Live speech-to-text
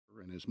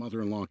and his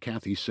mother-in-law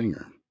Kathy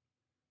Singer.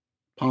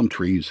 Palm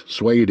trees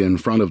swayed in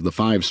front of the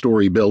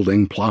 5-story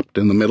building plopped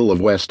in the middle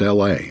of West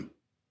L.A.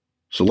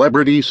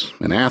 Celebrities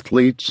and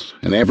athletes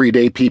and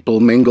everyday people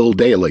mingle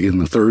daily in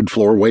the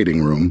third-floor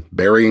waiting room,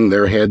 burying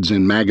their heads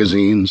in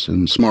magazines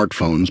and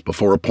smartphones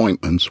before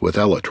appointments with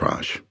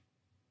Elatrosh.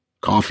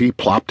 Coffee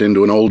plopped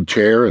into an old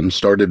chair and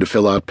started to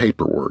fill out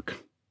paperwork.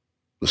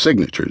 The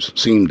signatures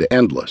seemed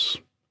endless.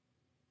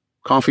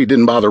 Coffee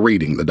didn't bother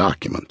reading the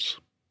documents.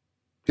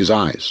 His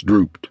eyes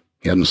drooped.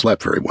 He hadn't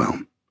slept very well.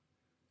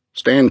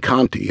 Stan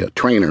Conti, a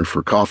trainer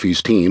for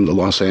Coffee's team, the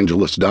Los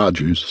Angeles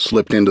Dodgers,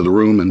 slipped into the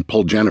room and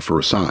pulled Jennifer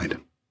aside.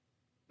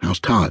 "How's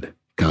Todd?"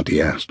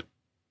 Conti asked.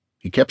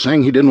 "He kept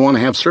saying he didn't want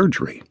to have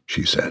surgery,"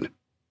 she said.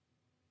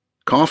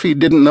 Coffee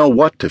didn't know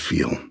what to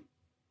feel.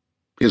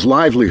 His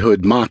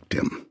livelihood mocked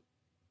him.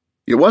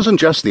 It wasn't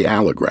just the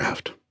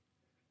allograft.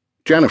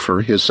 Jennifer,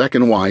 his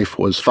second wife,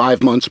 was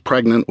 5 months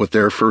pregnant with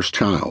their first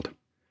child,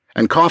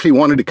 and Coffee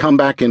wanted to come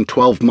back in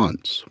 12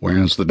 months,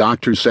 whereas the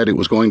doctors said it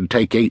was going to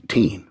take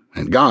 18,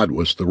 and God,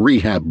 was the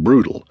rehab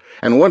brutal,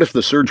 and what if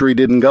the surgery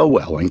didn't go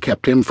well and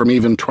kept him from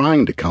even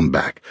trying to come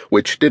back,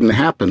 which didn't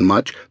happen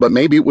much, but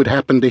maybe it would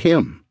happen to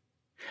him.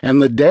 And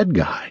the dead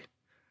guy.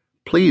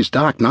 Please,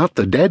 Doc, not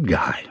the dead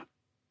guy.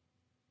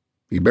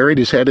 He buried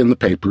his head in the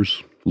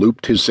papers,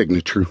 looped his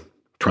signature,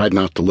 tried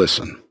not to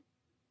listen.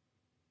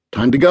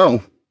 "Time to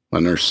go,"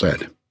 a nurse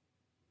said.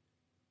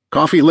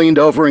 Coffee leaned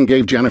over and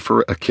gave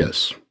Jennifer a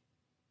kiss.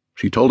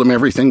 She told him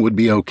everything would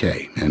be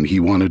okay, and he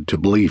wanted to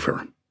believe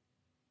her.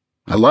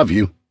 "I love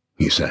you,"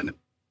 he said.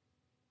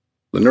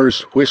 The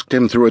nurse whisked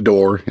him through a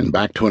door and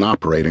back to an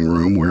operating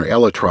room where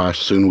Elatrosh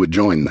soon would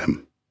join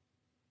them.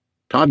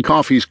 Todd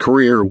Coffey's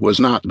career was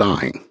not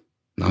dying.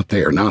 Not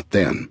there, not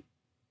then.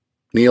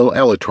 Neil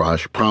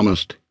Elatrosh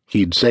promised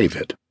he'd save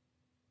it.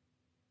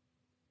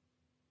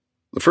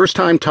 The first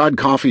time Todd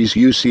Coffey's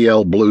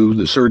UCL blew,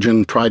 the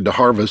surgeon tried to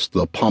harvest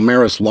the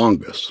palmaris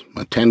longus,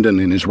 a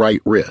tendon in his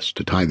right wrist,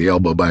 to tie the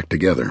elbow back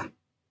together.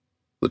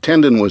 The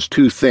tendon was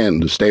too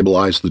thin to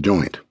stabilize the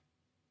joint.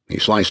 He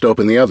sliced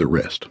open the other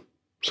wrist.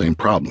 Same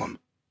problem.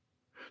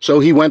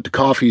 So he went to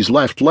Coffey's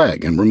left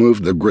leg and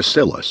removed the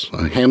gracilis,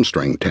 a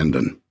hamstring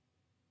tendon.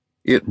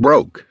 It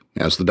broke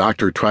as the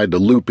doctor tried to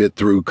loop it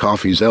through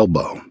Coffey's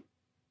elbow.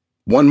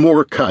 One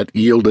more cut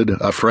yielded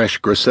a fresh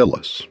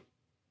gracilis.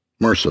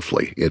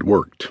 Mercifully, it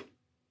worked.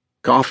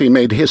 Coffey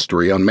made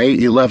history on May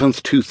 11,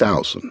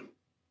 2000.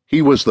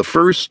 He was the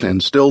first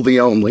and still the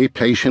only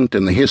patient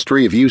in the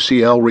history of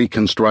UCL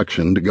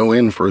reconstruction to go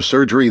in for a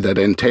surgery that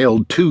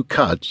entailed 2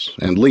 cuts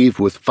and leave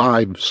with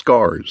 5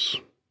 scars.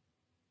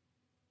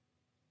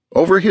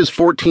 Over his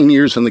 14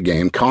 years in the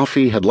game,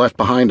 Coffey had left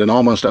behind an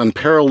almost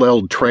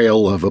unparalleled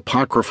trail of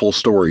apocryphal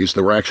stories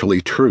that were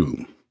actually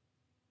true.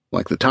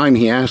 Like the time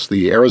he asked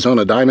the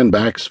Arizona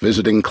Diamondbacks'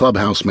 visiting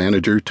clubhouse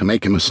manager to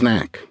make him a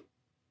snack.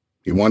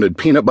 He wanted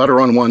peanut butter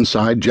on one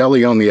side,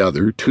 jelly on the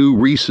other, 2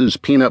 Reese's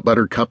peanut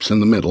butter cups in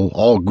the middle,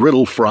 all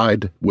griddle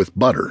fried with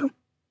butter.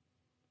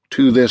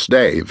 To this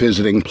day,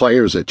 visiting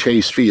players at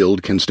Chase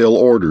Field can still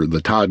order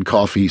the Todd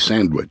Coffey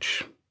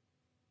sandwich.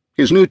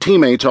 His new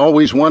teammates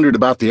always wondered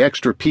about the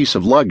extra piece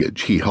of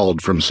luggage he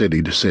hauled from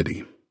city to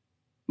city.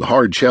 The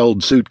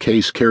hard-shelled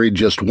suitcase carried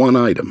just one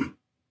item: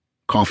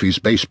 Coffey's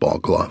baseball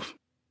glove.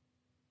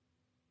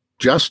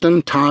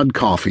 Justin Todd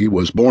Coffey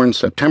was born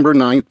September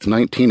 9,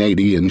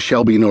 1980, in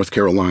Shelby, North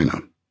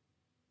Carolina.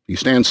 He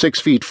stands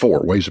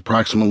 6'4", weighs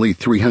approximately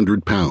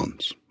 300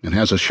 pounds, and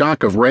has a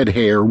shock of red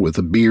hair with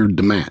a beard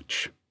to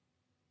match.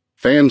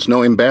 Fans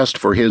know him best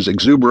for his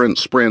exuberant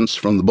sprints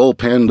from the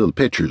bullpen to the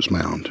pitcher's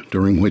mound,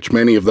 during which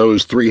many of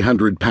those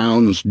 300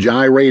 pounds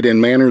gyrate in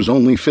manners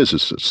only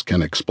physicists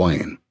can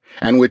explain,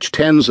 and which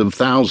tens of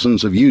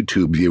thousands of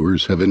YouTube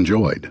viewers have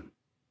enjoyed.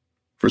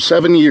 For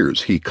 7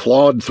 years, he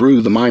clawed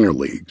through the minor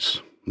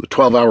leagues, the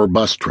 12-hour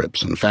bus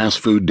trips and fast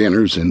food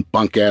dinners in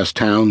bunk-ass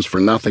towns for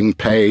nothing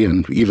pay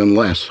and even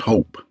less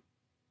hope.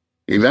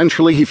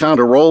 Eventually, he found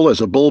a role as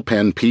a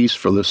bullpen piece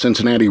for the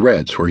Cincinnati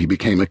Reds, where he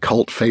became a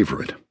cult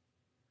favorite.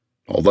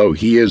 Although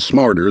he is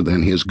smarter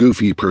than his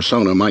goofy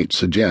persona might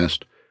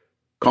suggest,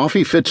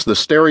 Coffey fits the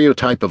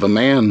stereotype of a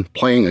man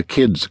playing a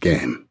kid's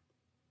game.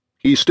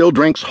 He still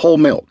drinks whole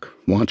milk,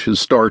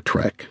 watches Star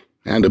Trek,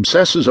 and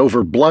obsesses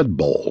over Blood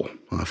Bowl,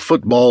 a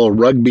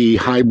football-rugby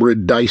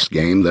hybrid dice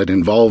game that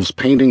involves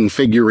painting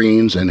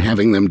figurines and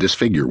having them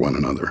disfigure one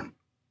another.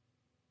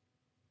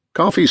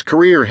 Coffey's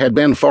career had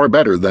been far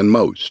better than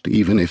most,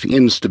 even if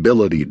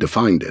instability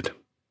defined it.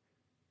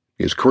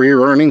 His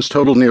career earnings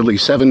totaled nearly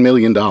 $7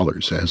 million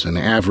as an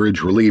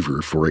average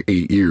reliever for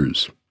 8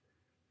 years.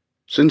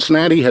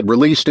 Cincinnati had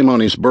released him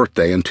on his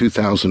birthday in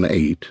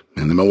 2008,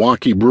 and the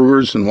Milwaukee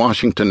Brewers and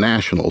Washington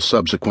Nationals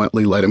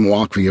subsequently let him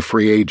walk via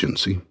free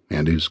agency,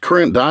 and his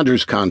current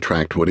Dodgers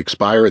contract would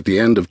expire at the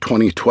end of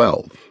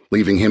 2012,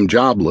 leaving him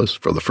jobless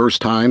for the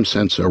first time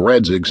since a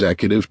Reds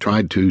executive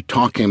tried to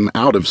talk him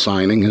out of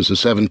signing as a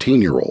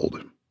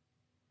 17-year-old.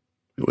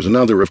 It was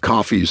another of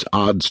Coffey's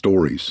odd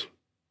stories.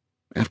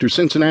 After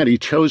Cincinnati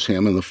chose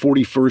him in the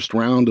 41st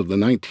round of the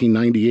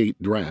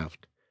 1998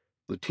 draft,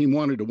 the team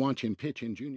wanted to watch him pitch in junior